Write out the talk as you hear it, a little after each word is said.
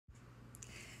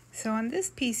So on this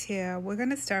piece here, we're going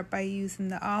to start by using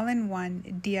the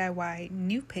all-in-one DIY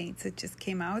new paints that just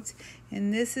came out,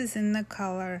 and this is in the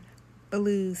color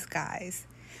Blue Skies.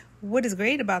 What is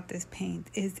great about this paint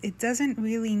is it doesn't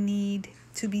really need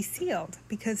to be sealed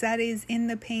because that is in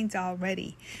the paint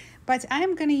already. But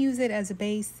I'm going to use it as a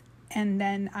base, and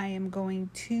then I am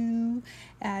going to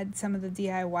add some of the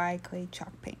DIY clay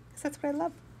chalk paint because that's what I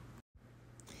love.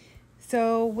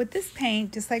 So with this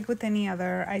paint, just like with any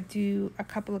other, I do a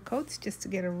couple of coats just to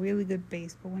get a really good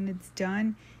base. But when it's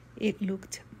done, it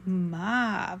looked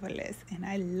marvelous, and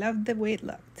I loved the way it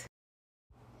looked.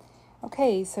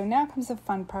 Okay, so now comes the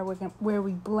fun part where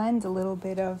we blend a little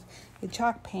bit of the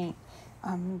chalk paint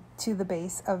to the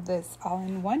base of this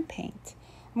all-in-one paint.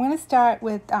 I'm going to start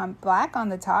with black on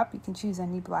the top. You can choose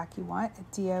any black you want. At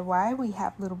DIY, we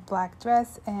have little black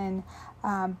dress and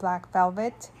black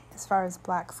velvet as far as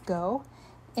blacks go.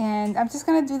 And I'm just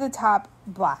going to do the top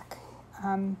black.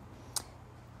 I'm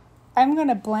going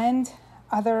to blend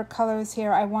other colors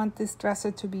here. I want this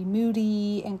dresser to be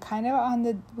moody and kind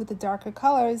of with the darker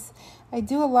colors. I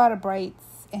do a lot of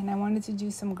brights, and I wanted to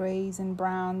do some grays and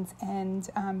browns, and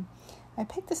I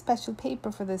picked a special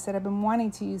paper for this that I've been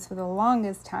wanting to use for the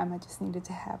longest time. I just needed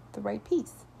to have the right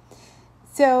piece.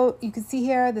 So you can see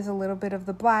here, there's a little bit of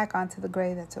the black onto the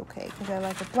gray. That's okay because I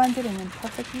like it blended and then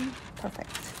perfectly perfect.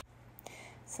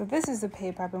 So this is the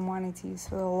paper I've been wanting to use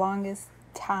for the longest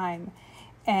time,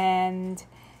 and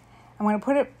I'm going to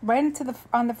put it right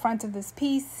on the front of this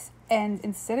piece. And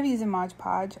instead of using Mod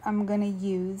Podge, I'm going to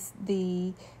use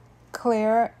the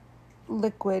clear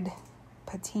liquid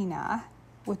patina,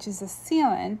 which is a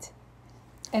sealant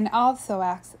and also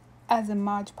acts as a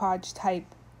Mod Podge type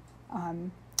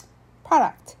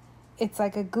product. It's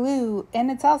like a glue, and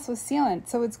it's also sealant,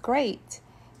 so it's great.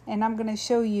 And I'm going to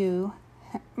show you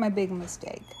my big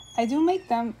mistake. I do make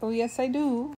them. Oh, yes, I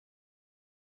do.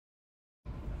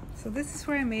 So this is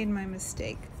where I made my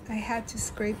mistake. I had to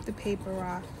scrape the paper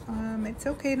off. It's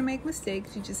okay to make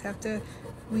mistakes. You just have to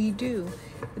redo.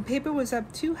 The paper was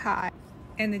up too high,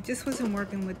 and it just wasn't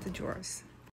working with the drawers.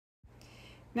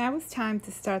 Now it's time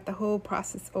to start the whole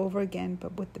process over again,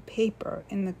 but with the paper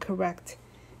in the correct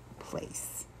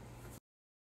place.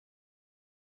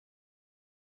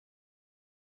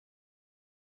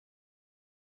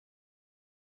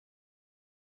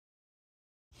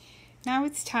 Now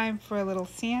it's time for a little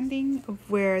sanding of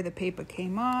where the paper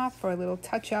came off, or a little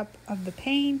touch up of the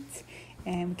paint,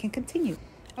 and we can continue.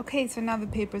 Okay, so now the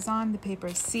paper's on, the paper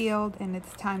is sealed, and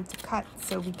it's time to cut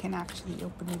so we can actually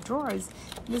open the drawers.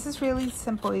 This is really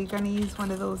simple. You're going to use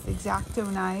one of those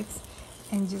X-Acto knives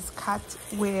and just cut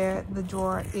where the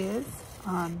drawer is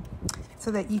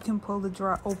so that you can pull the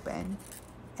drawer open.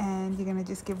 And you're going to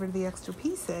just get rid of the extra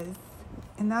pieces.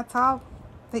 And that's all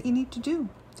that you need to do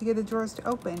to get the drawers to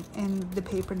open and the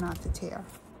paper not to tear.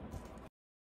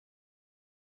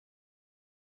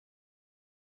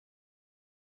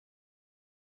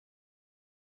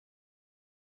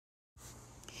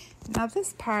 Now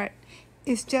this part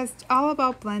is just all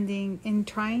about blending and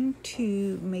trying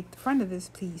to make the front of this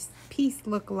piece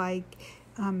look like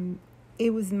it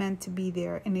was meant to be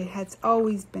there, and it has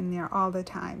always been there all the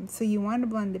time. So you want to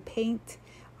blend the paint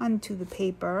onto the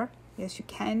paper. Yes, you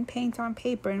can paint on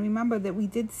paper, and remember that we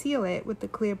did seal it with the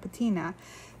clear patina,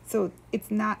 so it's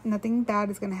nothing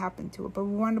bad is going to happen to it, but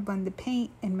we want to blend the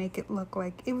paint and make it look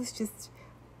like it was just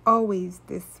always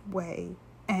this way.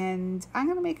 And I'm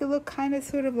going to make it look kind of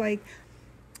sort of like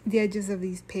the edges of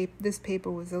this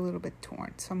paper was a little bit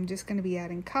torn. So I'm just going to be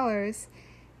adding colors,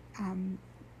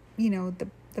 you know, the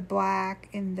black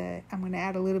and I'm going to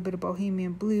add a little bit of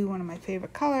bohemian blue, one of my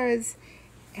favorite colors,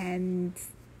 and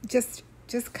just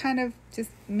kind of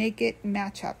make it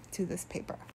match up to this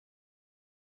paper.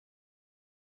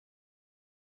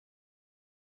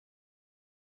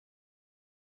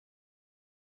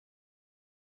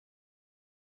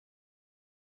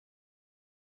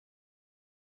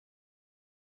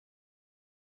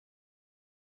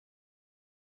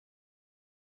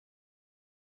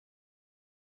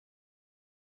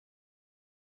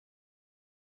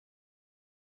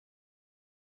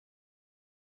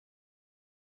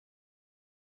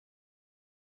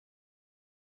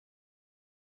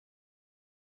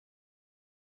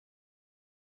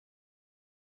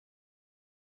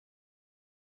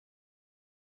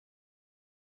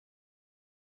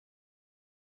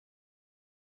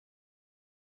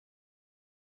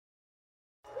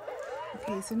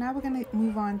 Okay, so now we're going to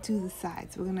move on to the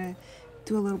sides. We're going to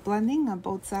do a little blending on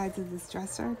both sides of this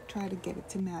dresser. Try to get it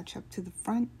to match up to the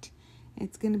front.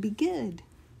 It's going to be good.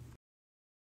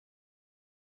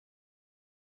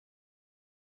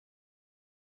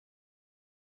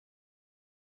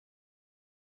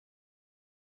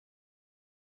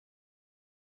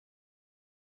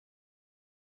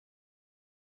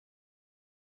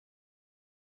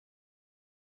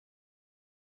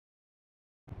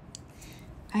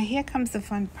 Now here comes the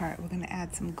fun part. We're going to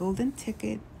add some golden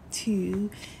ticket to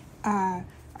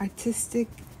Artistic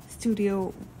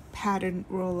Studio pattern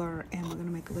roller, and we're going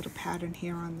to make a little pattern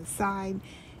here on the side.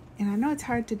 And I know it's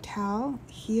hard to tell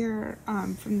here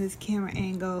from this camera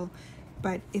angle,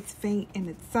 but it's faint and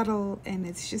it's subtle and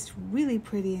it's just really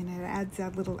pretty, and it adds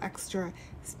that little extra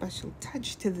special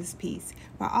touch to this piece.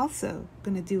 We're also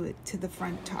going to do it to the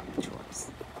front top drawers.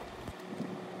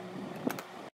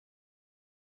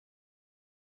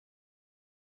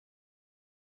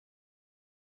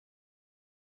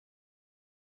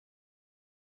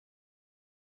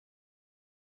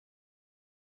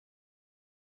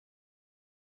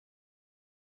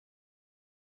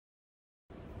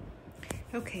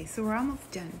 Okay, so we're almost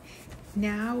done.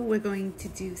 Now we're going to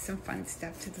do some fun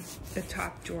stuff to the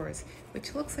top drawers,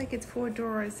 which looks like it's 4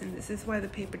 drawers, and this is why the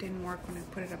paper didn't work when I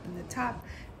put it up in the top,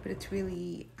 but it's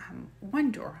really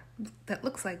 1 drawer that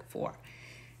looks like 4.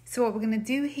 So what we're going to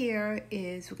do here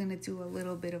is we're going to do a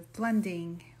little bit of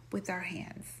blending with our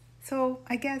hands. So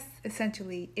I guess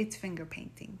essentially it's finger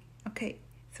painting. Okay,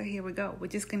 so here we go. We're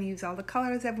just going to use all the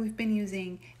colors that we've been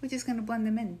using. We're just going to blend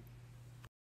them in.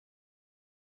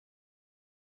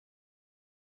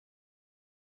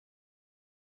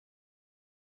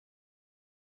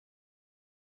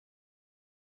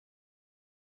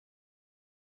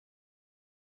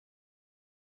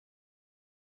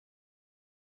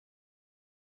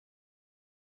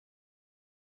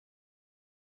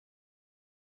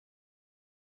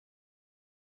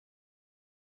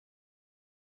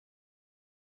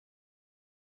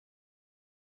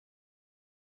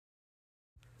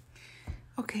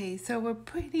 Okay, so we're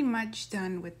pretty much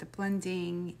done with the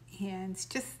blending, and it's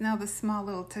just now the small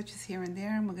little touches here and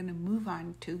there, and we're going to move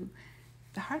on to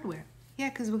the hardware. Yeah,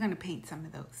 because we're going to paint some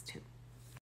of those too.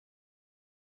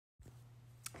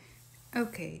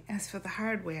 Okay, as for the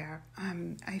hardware,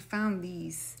 I found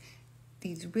these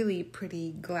really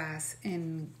pretty glass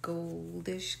and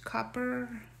goldish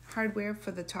copper hardware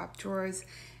for the top drawers.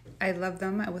 I love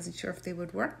them. I wasn't sure if they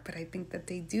would work, but I think that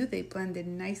they do. They blended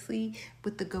nicely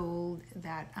with the gold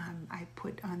that I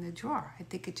put on the drawer. I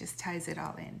think it just ties it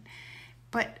all in.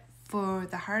 But for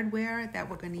the hardware that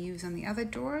we're going to use on the other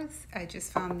drawers, I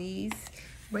just found these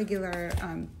regular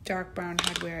dark brown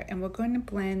hardware, and we're going to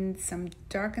blend some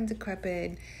dark and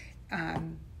decrepit.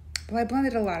 Well, I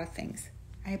blended a lot of things.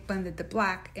 I blended the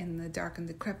black and the dark and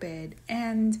decrepit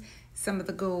and some of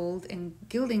the gold and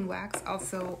gilding wax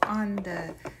also on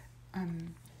the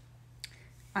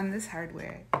on this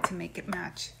hardware to make it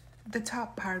match the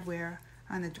top hardware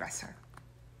on the dresser.